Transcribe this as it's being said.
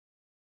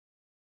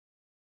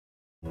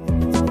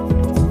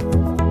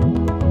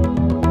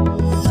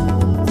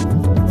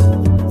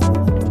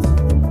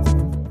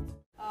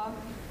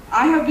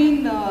I have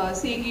been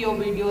seeing your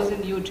videos in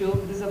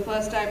YouTube. This is the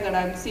first time that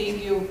I'm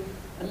seeing you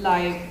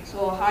live.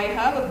 So I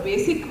have a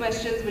basic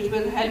questions which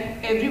will help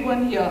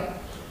everyone here.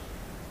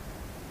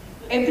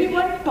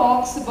 Everyone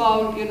talks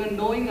about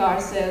knowing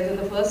ourselves, and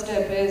the first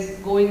step is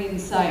going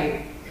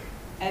inside,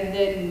 and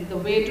then the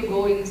way to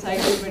go inside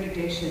is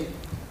meditation.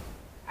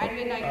 And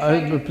when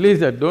I please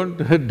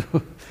don't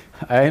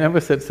I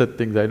never said such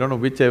things. I don't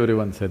know which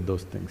everyone said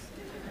those things.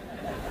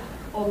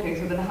 Okay,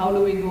 so then how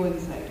do we go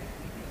inside?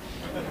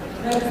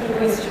 That's the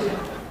question.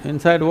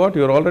 Inside what?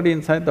 You're already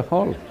inside the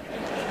hall.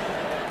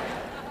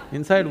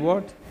 Inside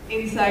what?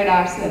 Inside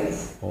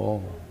ourselves.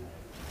 Oh.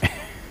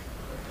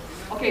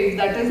 Okay, if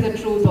that is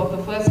the truth of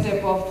the first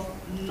step of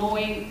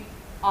knowing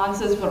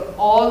answers for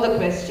all the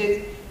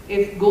questions,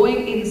 if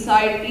going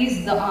inside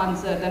is the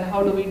answer, then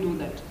how do we do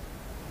that?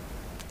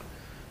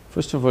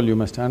 First of all, you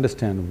must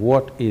understand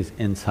what is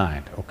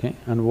inside, okay,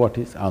 and what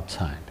is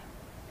outside.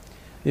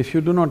 If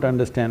you do not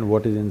understand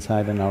what is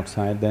inside and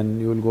outside, then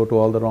you will go to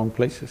all the wrong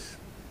places.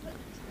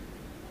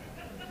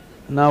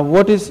 Now,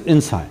 what is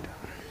inside?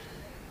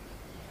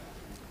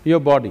 Your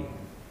body,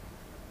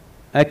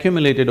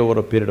 accumulated over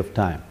a period of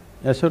time,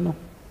 yes or no?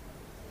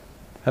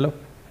 Hello?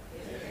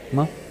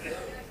 No?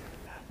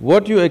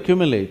 What you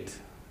accumulate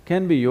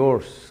can be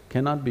yours,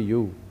 cannot be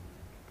you.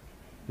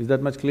 Is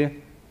that much clear?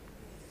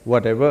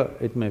 Whatever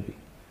it may be.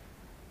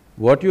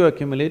 What you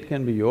accumulate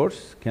can be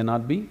yours,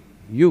 cannot be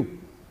you.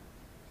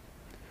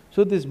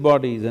 So this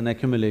body is an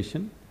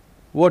accumulation.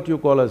 What you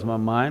call as my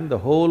mind, the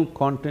whole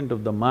content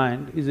of the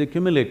mind is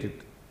accumulated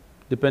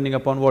depending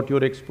upon what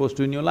you're exposed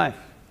to in your life.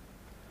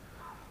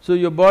 So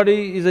your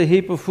body is a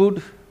heap of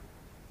food,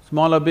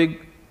 small or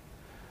big.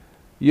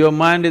 Your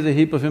mind is a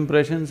heap of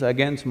impressions,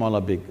 again small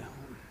or big.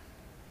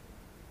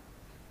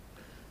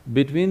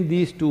 Between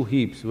these two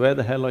heaps, where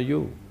the hell are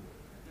you?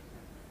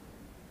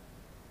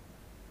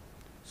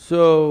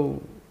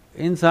 So,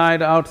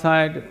 inside,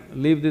 outside,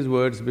 leave these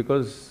words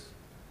because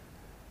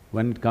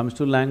when it comes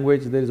to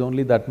language, there is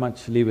only that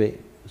much leeway.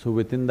 So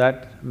within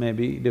that,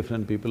 maybe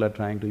different people are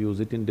trying to use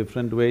it in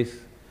different ways.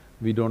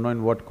 We don't know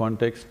in what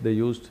context they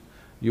used.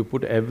 You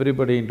put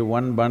everybody into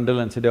one bundle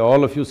and say,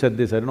 all of you said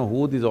this, I don't know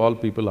who these all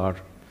people are.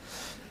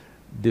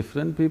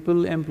 Different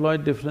people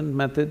employed different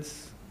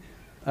methods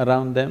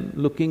around them,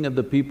 looking at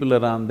the people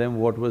around them,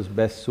 what was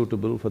best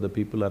suitable for the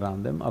people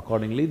around them,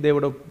 accordingly they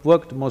would have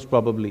worked most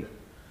probably.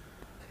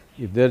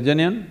 If they're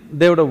genuine,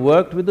 they would have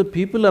worked with the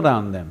people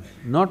around them,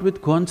 not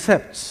with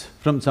concepts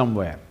from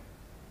somewhere.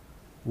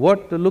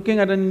 Looking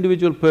at an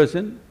individual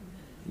person,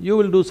 you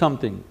will do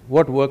something,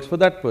 what works for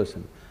that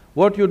person.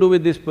 What you do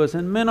with this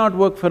person may not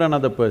work for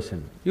another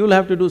person, you will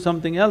have to do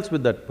something else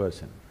with that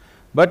person.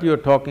 But you're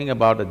talking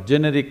about a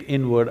generic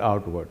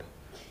inward-outward.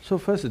 So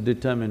first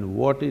determine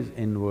what is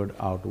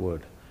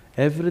inward-outward.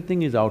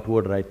 Everything is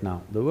outward right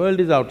now. The world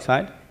is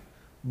outside,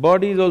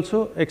 body is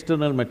also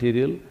external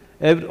material,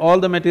 all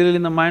the material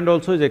in the mind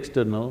also is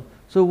external.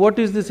 So what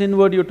is this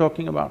inward you're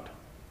talking about?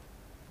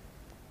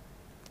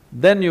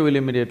 Then you will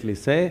immediately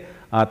say,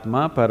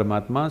 Atma,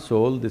 Paramatma,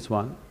 soul, this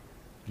one.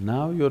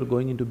 Now you're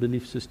going into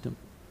belief system.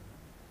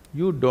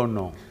 You don't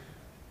know.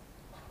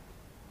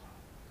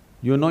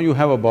 You know you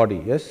have a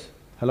body, yes?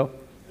 Hello?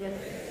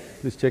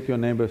 Yes. Please check your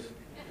neighbors.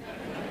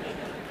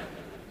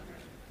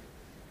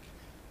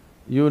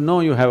 You know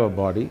you have a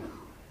body.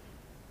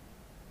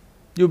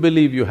 You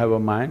believe you have a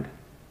mind.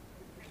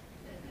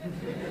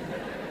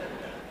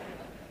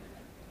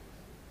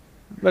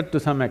 But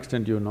to some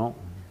extent you know.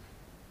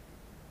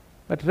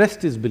 But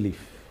rest is belief.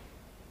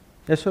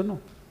 Yes or no?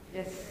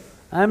 Yes.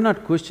 I'm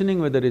not questioning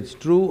whether it's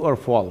true or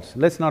false,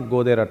 let's not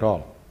go there at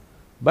all.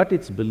 But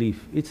it's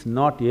belief, it's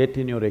not yet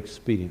in your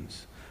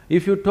experience.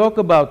 If you talk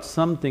about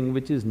something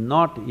which is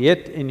not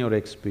yet in your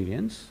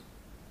experience,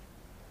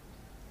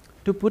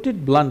 to put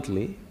it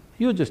bluntly,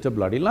 you're just a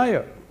bloody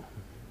liar.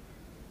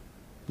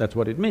 That's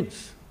what it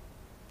means.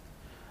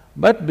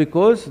 But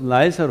because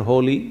lies are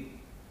holy,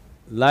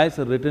 lies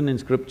are written in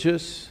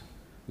scriptures,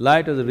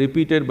 lies are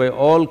repeated by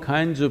all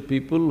kinds of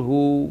people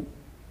who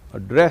are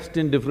dressed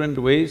in different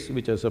ways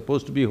which are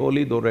supposed to be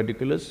holy though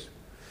ridiculous.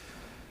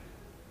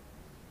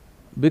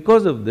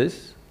 Because of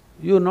this,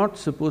 you're not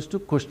supposed to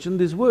question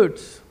these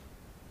words.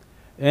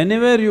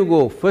 Anywhere you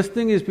go, first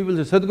thing is people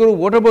say, Sadhguru,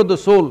 what about the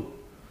soul?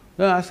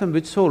 I ask them,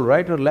 which soul,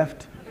 right or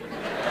left?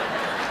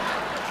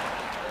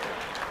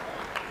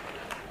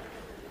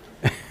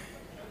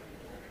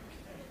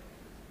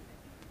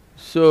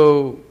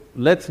 So,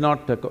 let's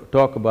not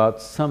talk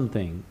about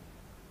something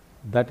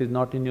that is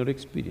not in your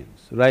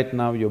experience. Right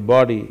now, your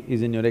body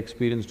is in your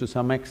experience to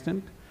some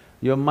extent,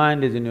 your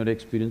mind is in your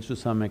experience to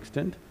some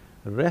extent,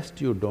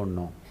 rest you don't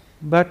know.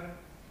 But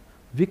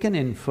we can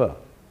infer.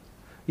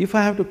 If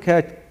I have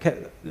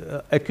to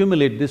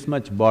accumulate this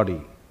much body,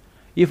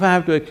 if I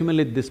have to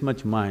accumulate this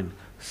much mind,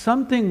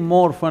 something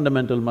more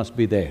fundamental must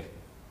be there.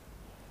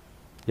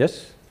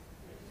 Yes?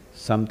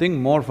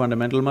 Something more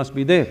fundamental must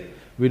be there.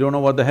 We don't know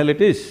what the hell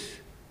it is.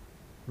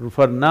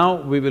 For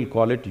now, we will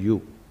call it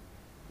you.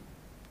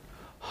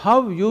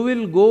 How you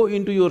will go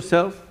into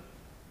yourself?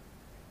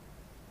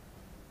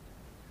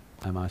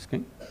 I'm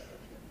asking.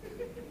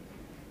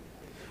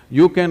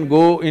 You can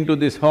go into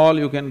this hall,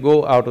 you can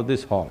go out of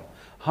this hall.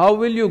 How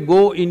will you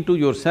go into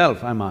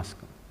yourself, I'm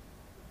asking?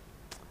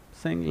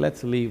 Saying,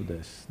 let's leave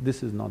this,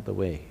 this is not the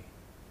way.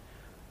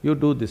 You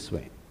do this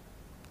way.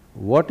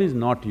 What is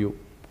not you,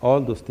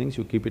 all those things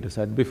you keep it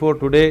aside. Before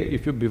today,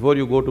 before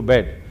you go to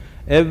bed,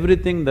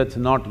 everything that's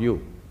not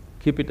you,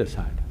 keep it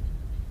aside.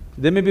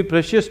 They may be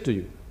precious to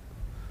you.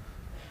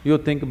 You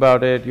think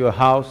about it, your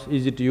house,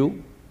 is it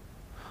you?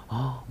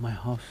 Oh, my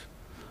house.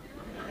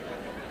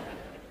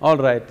 All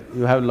right,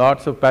 you have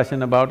lots of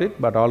passion about it,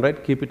 but all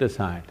right, keep it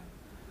aside.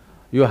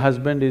 Your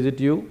husband, is it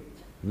you?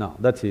 No,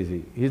 that's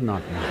easy, he's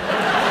not me.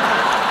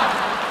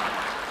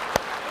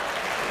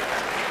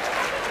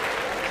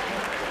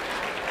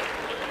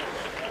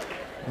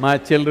 My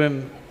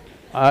children,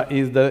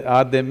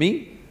 are they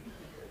me?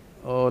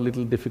 Oh,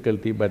 little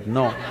difficulty, but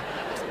no,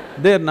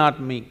 they're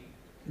not me.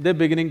 They're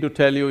beginning to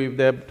tell you, if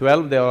they're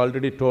 12, they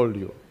already told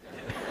you.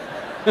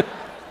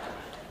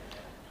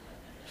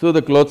 So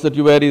the clothes that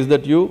you wear, is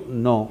that you?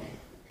 No.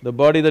 The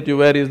body that you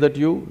wear, is that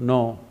you?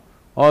 No.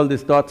 All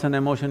these thoughts and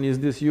emotion, is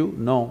this you?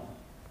 No.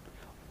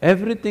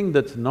 Everything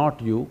that's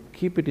not you,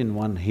 keep it in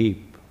one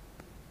heap.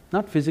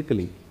 Not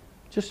physically,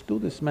 just do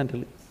this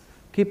mentally.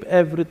 Keep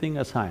everything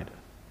aside.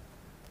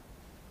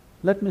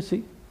 Let me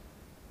see.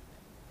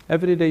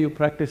 Every day you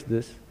practice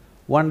this.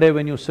 One day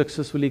when you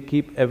successfully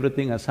keep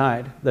everything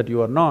aside that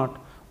you are not,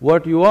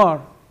 what you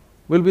are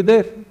will be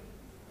there.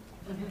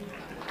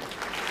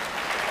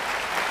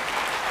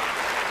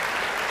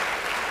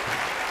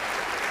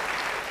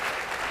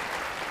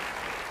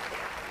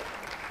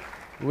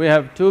 We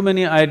have too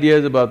many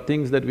ideas about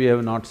things that we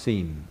have not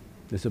seen.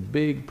 It's a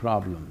big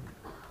problem.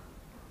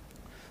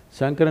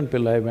 Shankaran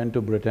Pillai went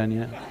to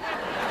Britannia.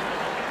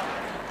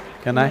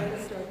 Can I?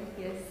 Yes.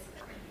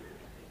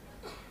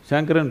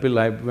 Shankaran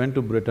Pillai went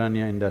to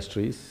Britannia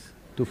Industries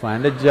to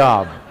find a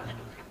job,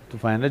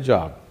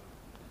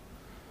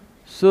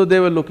 So they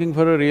were looking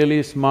for a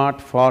really smart,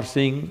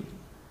 far-seeing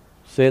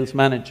sales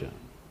manager.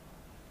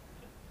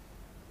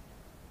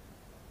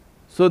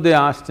 So they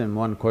asked him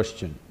one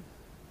question,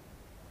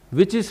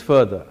 which is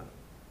further,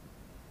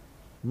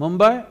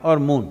 Mumbai or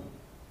moon?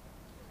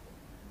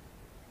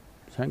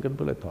 Shankaran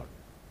Pillai thought.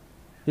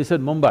 He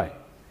said, Mumbai.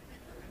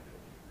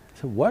 He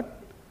said,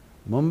 what?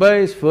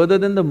 Mumbai is further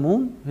than the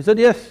moon? He said,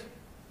 yes.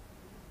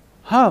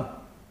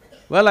 How?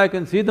 Well, I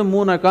can see the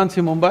moon, I can't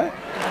see Mumbai.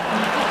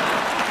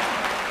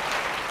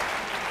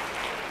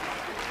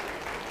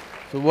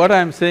 So what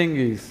I'm saying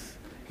is,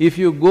 if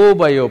you go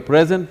by your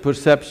present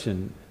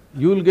perception,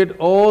 you'll get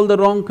all the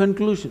wrong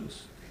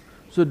conclusions.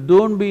 So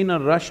don't be in a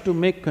rush to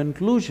make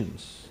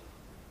conclusions.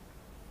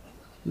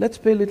 Let's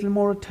pay a little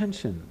more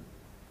attention.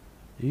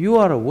 You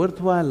are a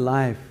worthwhile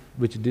life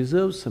which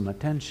deserves some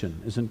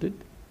attention, isn't it?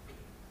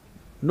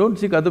 Don't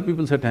seek other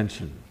people's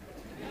attention.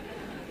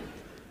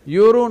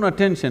 Your own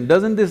attention,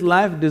 doesn't this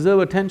life deserve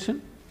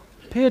attention?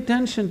 Pay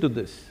attention to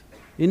this,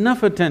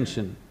 enough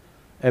attention,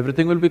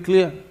 everything will be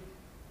clear.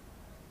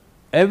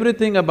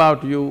 Everything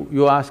about you,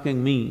 you're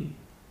asking me,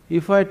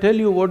 if I tell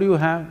you what you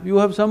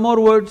have some more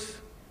words.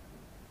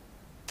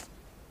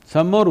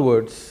 Some more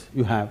words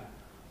you have,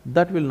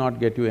 that will not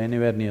get you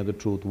anywhere near the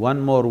truth. One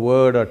more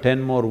word or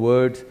 10 more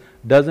words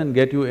doesn't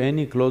get you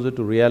any closer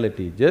to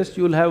reality, just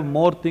you'll have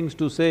more things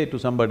to say to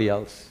somebody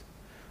else.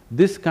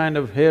 This kind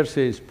of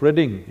hearsay is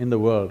spreading in the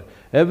world.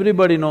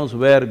 Everybody knows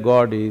where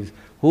God is,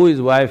 who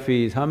his wife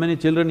is, how many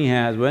children he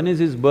has, when is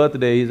his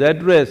birthday, his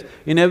address.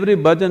 In every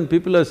bhajan,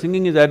 people are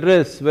singing his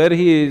address, where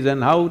he is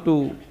and how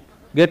to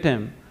get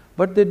him,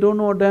 but they don't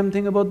know a damn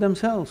thing about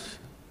themselves.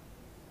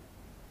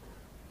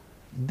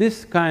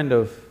 This kind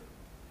of,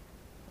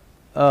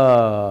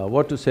 a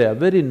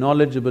very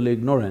knowledgeable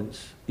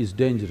ignorance is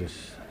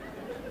dangerous,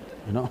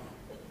 you know.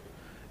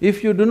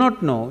 If you do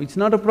not know, it's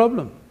not a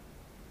problem.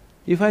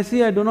 If I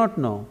see I do not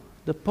know,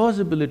 the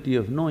possibility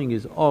of knowing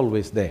is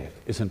always there,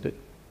 isn't it?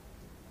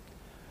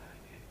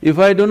 If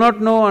I do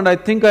not know and I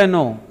think I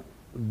know,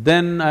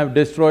 then I've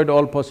destroyed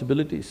all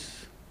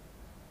possibilities.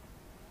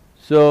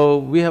 So,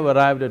 we have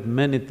arrived at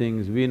many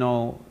things. We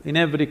know, in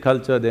every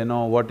culture they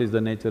know what is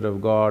the nature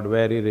of God,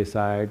 where he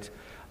resides,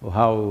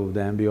 how the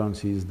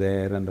ambience is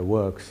there and the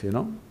works, you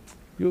know.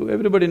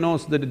 Everybody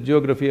knows the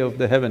geography of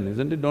the heaven,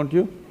 isn't it, don't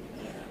you?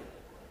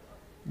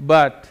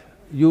 But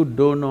you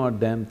don't know a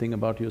damn thing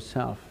about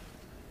yourself.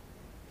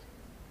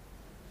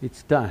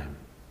 It's time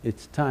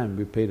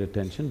we paid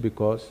attention,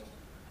 because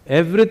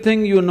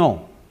everything you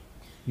know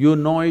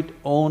it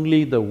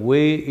only the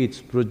way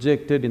it's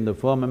projected in the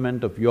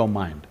firmament of your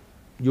mind.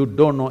 You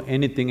don't know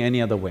anything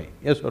any other way,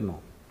 yes or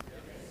no?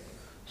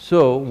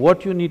 So,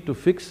 what you need to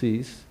fix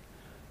is,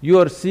 you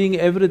are seeing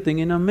everything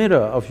in a mirror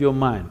of your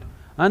mind,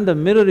 and the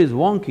mirror is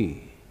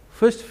wonky.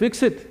 First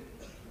fix it.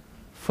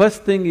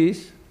 First thing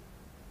is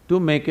to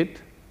make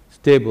it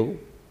stable,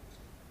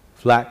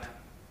 flat,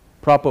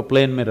 proper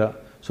plane mirror,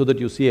 so that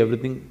you see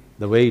everything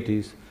the way it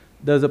is.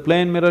 Does a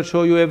plane mirror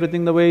show you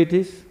everything the way it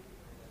is?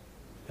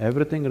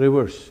 Everything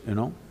reverse, you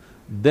know.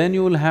 Then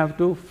you will have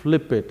to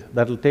flip it,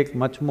 that'll take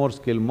much more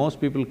skill. Most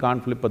people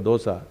can't flip a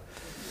dosa.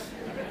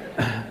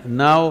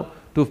 Now,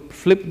 to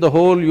flip the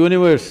whole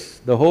universe,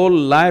 the whole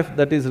life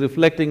that is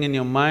reflecting in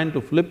your mind,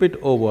 to flip it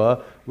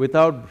over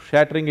without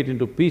shattering it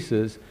into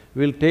pieces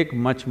will take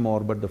much more.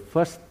 But the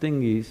first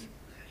thing is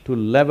to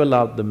level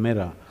out the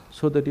mirror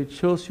so that it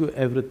shows you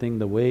everything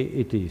the way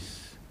it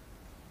is,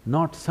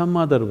 not some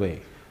other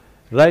way.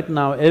 Right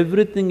now,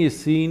 everything is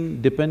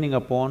seen depending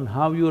upon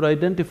how you're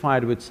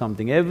identified with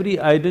something. Every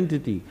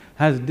identity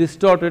has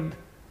distorted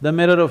the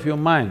mirror of your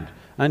mind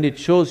and it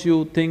shows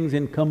you things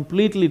in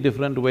completely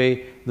different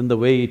way than the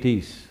way it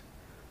is.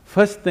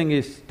 First thing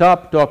is,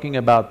 stop talking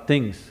about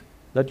things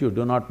that you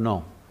do not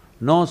know.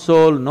 No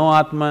soul, no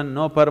Atman,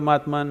 no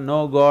Paramatman,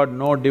 no God,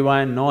 no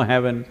divine, no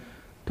heaven.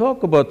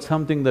 Talk about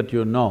something that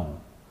you know,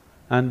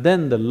 and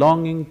then the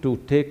longing to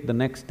take the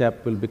next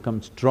step will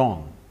become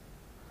strong.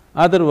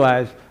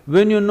 Otherwise,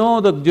 when you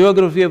know the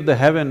geography of the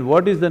heaven,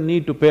 what is the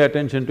need to pay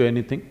attention to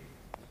anything?